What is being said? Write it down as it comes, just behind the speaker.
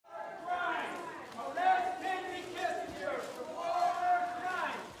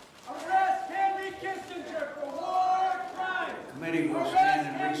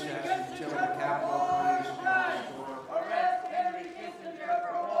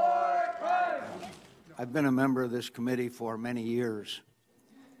I've been a member of this committee for many years,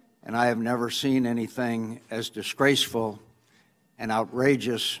 and I have never seen anything as disgraceful and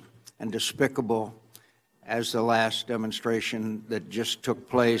outrageous and despicable as the last demonstration that just took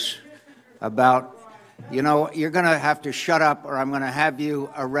place about, you know, you're going to have to shut up or I'm going to have you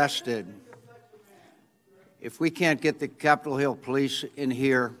arrested. If we can't get the Capitol Hill police in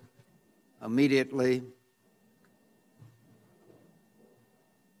here immediately,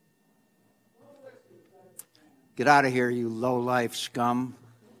 get out of here, you low-life scum.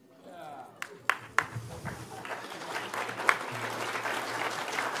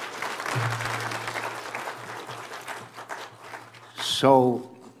 So,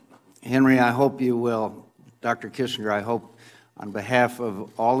 Henry, I hope you will, Dr. Kissinger, I hope on behalf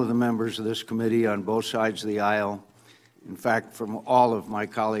of all of the members of this committee on both sides of the aisle, in fact, from all of my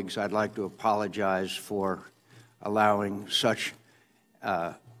colleagues, I'd like to apologize for allowing such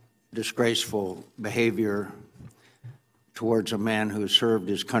disgraceful behavior towards a man who served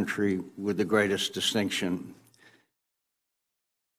his country with the greatest distinction.